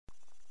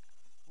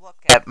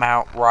Look at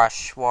Mount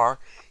Rushmore.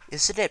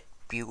 Isn't it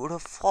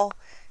beautiful?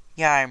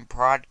 Yeah, I'm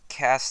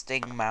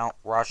broadcasting Mount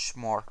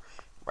Rushmore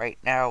right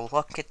now.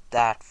 Look at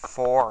that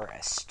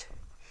forest.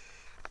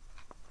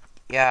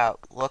 Yeah, it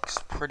looks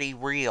pretty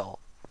real.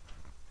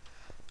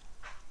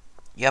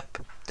 Yep,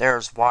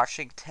 there's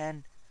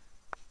Washington,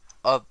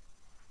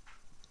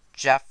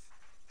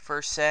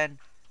 Jefferson,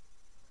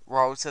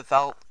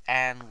 Roosevelt,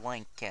 and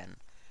Lincoln.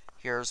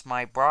 Here's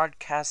my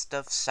broadcast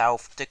of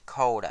South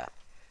Dakota.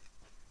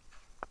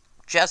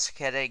 Just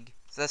kidding,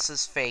 this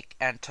is fake,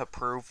 and to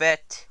prove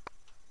it,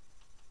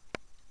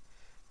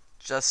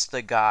 just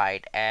a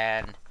guide.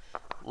 And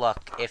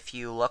look, if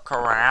you look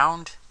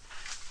around,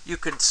 you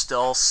can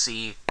still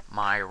see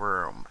my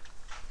room.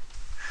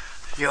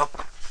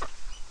 Yep.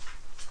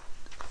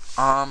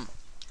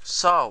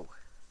 So,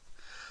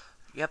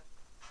 yep.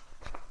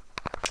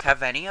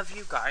 Have any of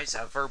you guys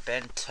ever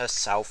been to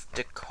South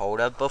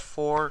Dakota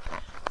before?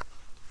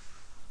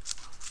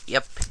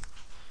 Yep.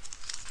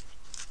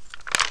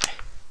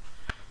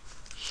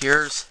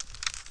 Here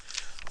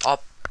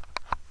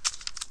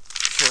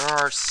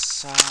are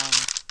some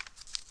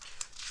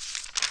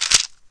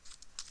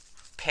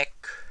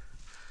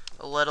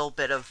a little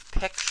bit of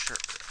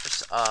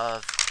pictures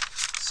of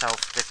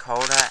South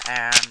Dakota,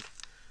 and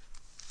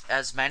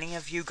as many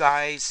of you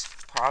guys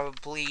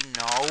probably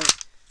know,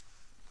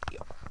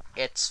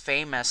 it's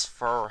famous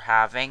for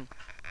having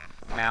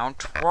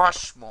Mount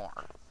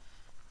Rushmore.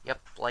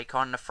 Yep, like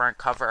on the front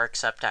cover,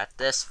 except at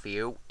this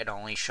view, it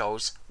only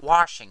shows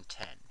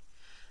Washington.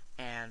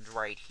 And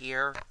right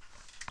here,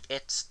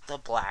 it's the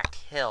Black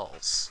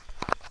Hills.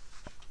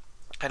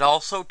 It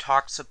also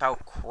talks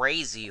about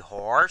Crazy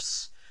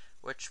Horse,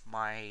 which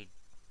my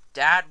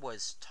dad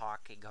was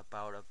talking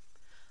about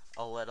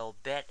a little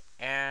bit,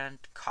 and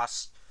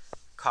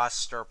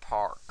Custer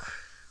Park,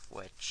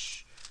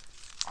 which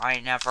I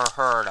never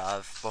heard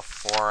of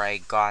before I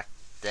got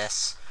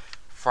this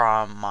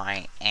from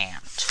my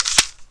aunt.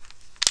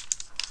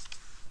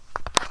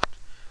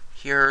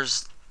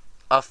 Here's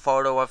a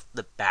photo of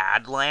the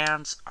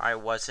Badlands. I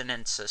wasn't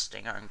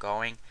insisting on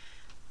going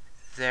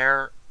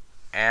there.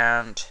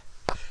 And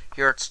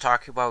here it's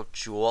talking about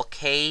Jewel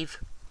Cave.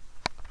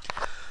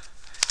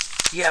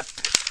 Yep.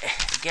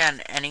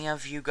 Again, any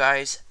of you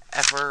guys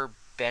ever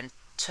been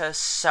to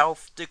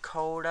South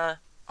Dakota?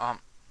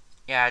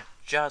 Yeah,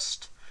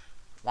 just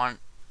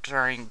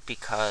wondering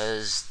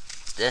because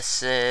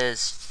this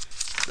is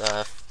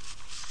the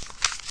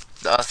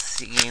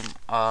theme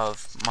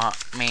of my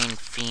main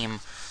theme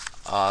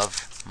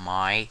of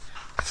my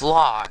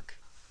vlog.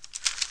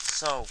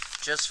 So,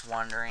 just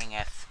wondering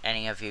if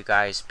any of you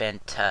guys been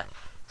to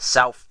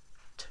South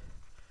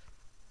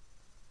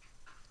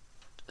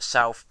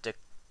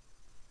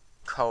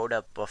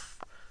Dakota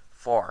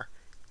before.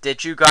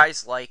 Did you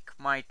guys like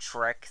my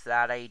trick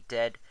that I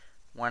did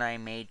when I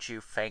made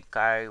you think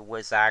I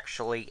was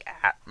actually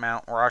at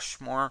Mount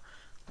Rushmore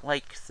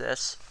like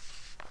this?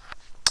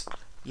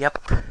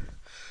 Yep.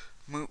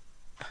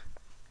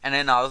 And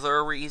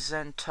another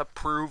reason to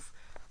prove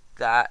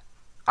that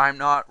I'm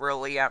not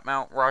really at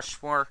Mount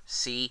Rushmore,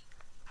 see,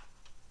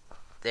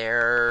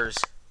 there's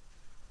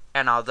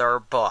another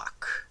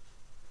book.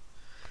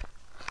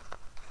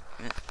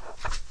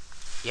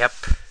 Yep.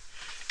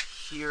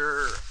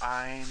 Here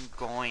I'm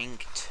going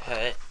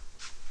to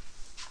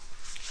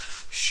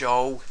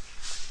show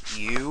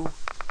you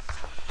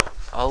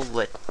a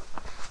little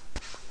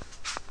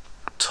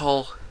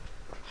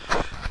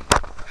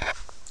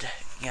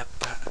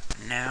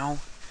now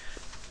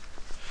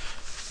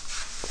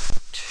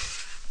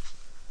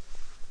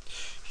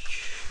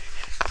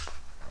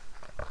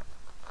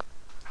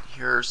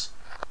here's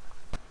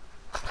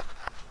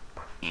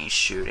me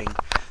shooting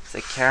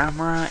the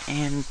camera,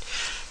 and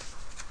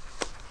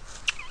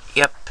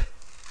yep.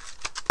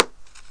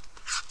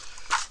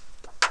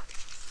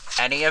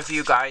 Any of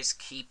you guys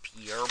keep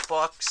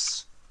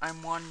yearbooks,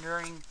 I'm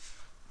wondering?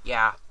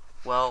 Yeah,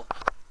 well,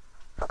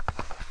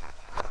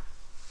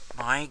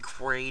 my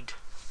grade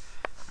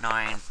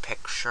 9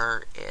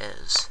 picture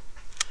is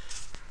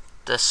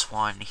this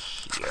one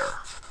here.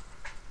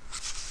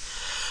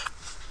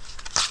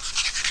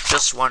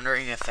 Just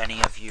wondering if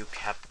any of you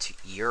kept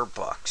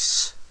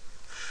yearbooks.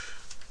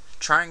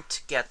 Trying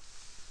to get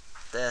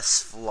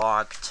this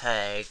vlog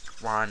to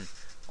run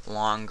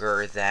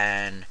longer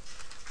than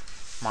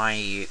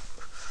my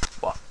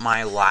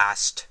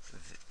last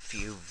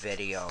few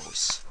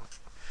videos.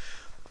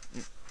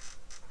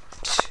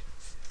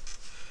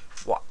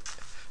 What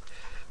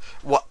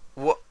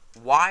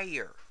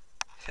wire?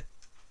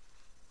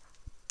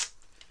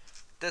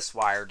 This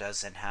wire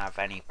doesn't have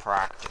any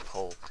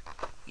practical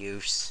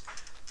use.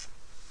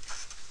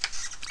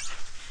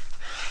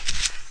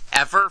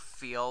 Ever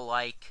feel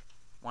like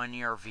when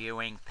you're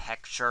viewing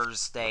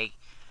pictures, they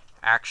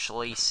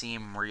actually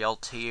seem real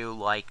to you,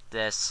 like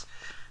this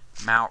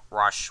Mount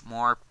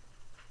Rushmore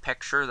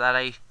picture that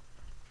I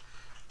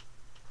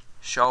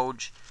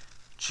showed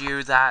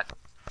you that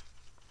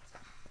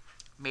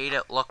made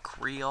it look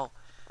real?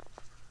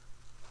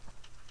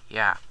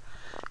 Yeah,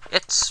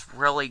 it's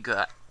really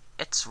good.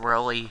 It's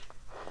really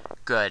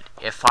Good.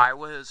 If I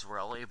was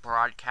really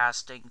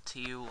broadcasting to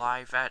you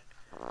live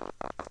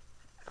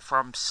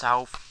from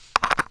South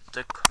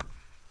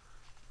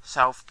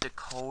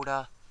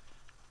Dakota,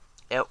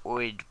 it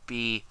would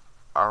be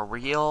a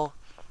real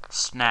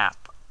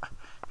snap.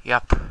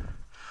 Yep.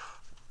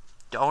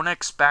 Don't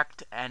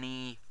expect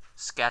any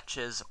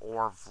sketches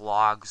or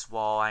vlogs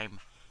while I'm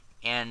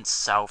in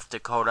South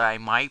Dakota. I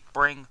might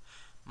bring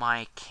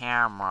my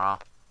camera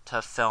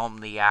to film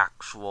the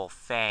actual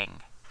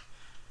thing.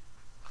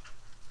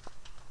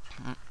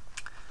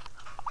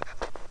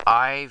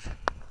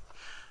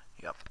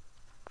 Yep.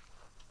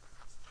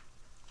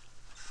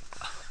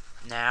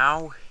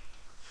 Now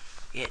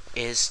it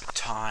is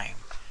time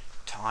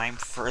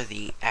for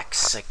the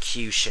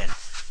execution.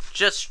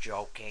 Just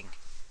joking.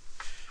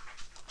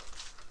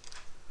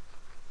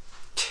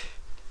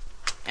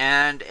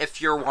 And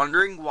if you're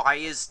wondering why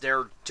is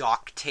there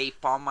duct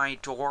tape on my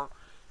door,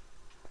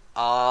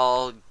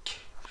 I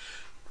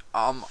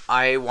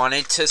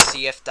wanted to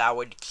see if that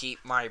would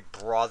keep my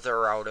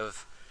brother out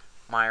of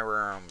my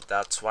room.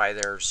 That's why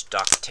there's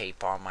duct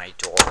tape on my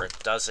door. It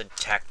doesn't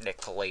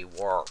technically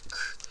work,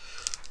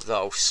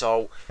 though.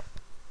 So,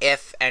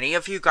 if any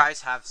of you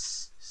guys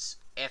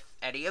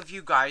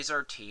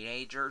are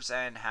teenagers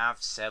and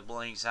have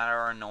siblings that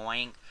are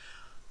annoying,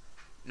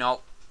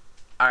 no,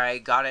 I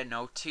got a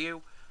note to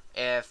you.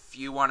 If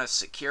you want a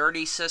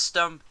security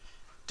system,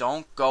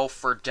 don't go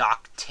for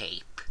duct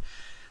tape.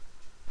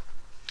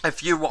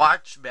 If you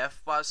watch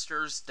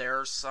Mythbusters,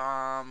 there's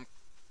some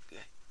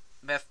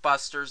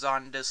Mythbusters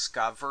on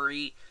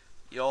Discovery.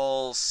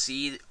 You'll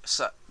see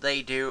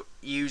they do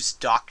use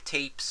duct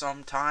tape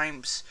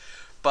sometimes,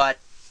 but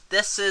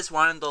this is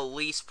one of the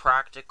least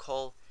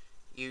practical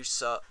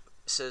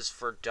uses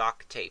for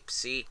duct tape.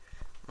 See,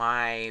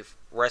 my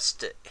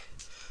wrist,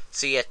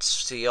 see, it's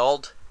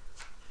sealed,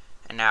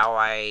 and now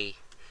I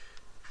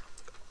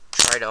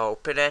try to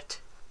open it,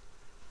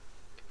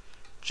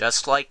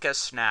 just like a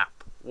snap.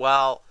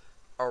 Well,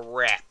 a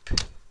rip.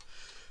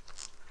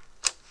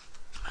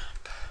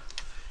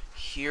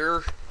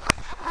 Here.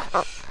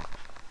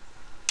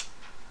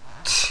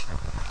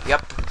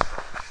 Yep.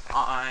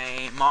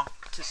 I'm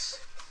off to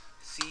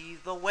see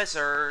the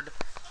wizard.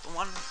 The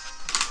one.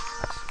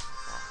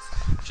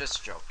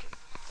 Just joking.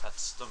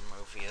 That's the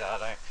movie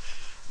that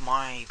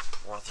my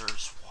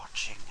brother's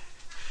watching.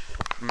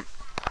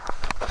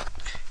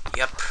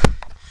 Yep.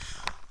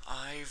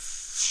 I've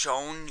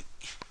shown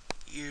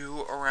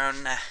you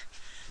around the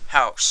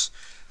house.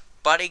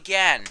 But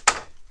again,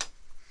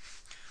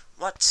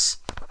 what's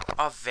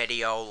a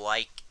video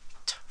like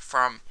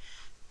from...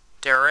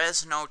 There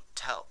is no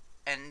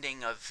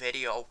ending a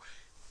video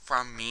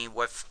from me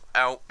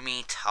without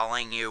me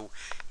telling you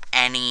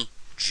any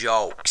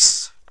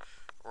jokes,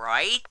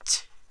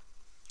 right?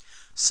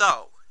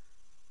 So,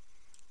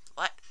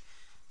 let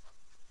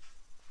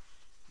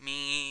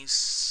me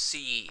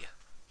see.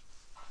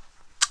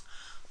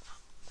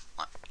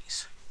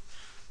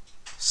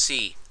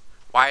 See,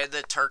 why did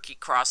the turkey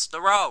cross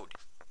the road?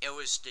 It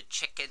was the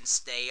chicken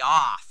stay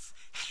off.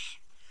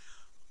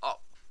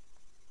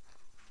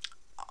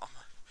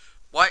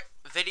 What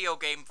video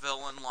game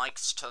villain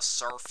likes to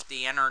surf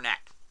the internet?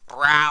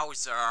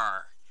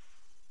 Browser.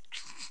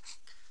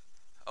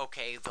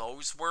 Okay,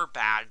 those were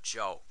bad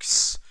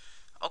jokes.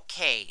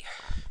 Okay,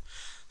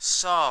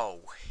 so,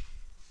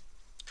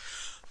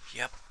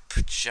 yep,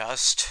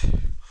 just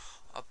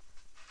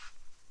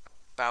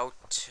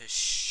about to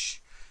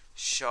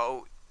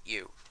show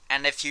you.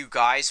 And if you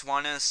guys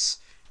want to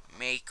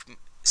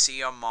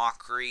see a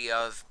mockery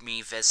of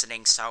me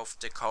visiting South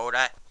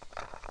Dakota,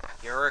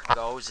 here it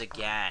goes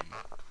again.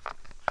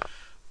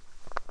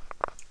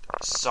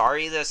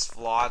 Sorry this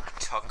vlog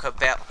took a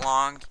bit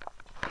long,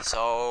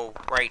 so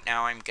right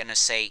now I'm gonna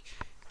say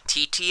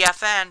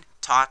TTFN,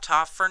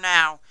 ta-ta for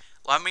now.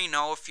 Let me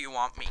know if you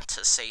want me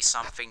to say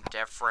something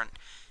different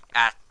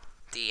at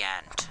the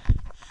end.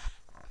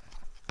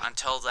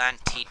 Until then,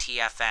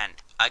 TTFN,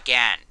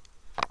 again.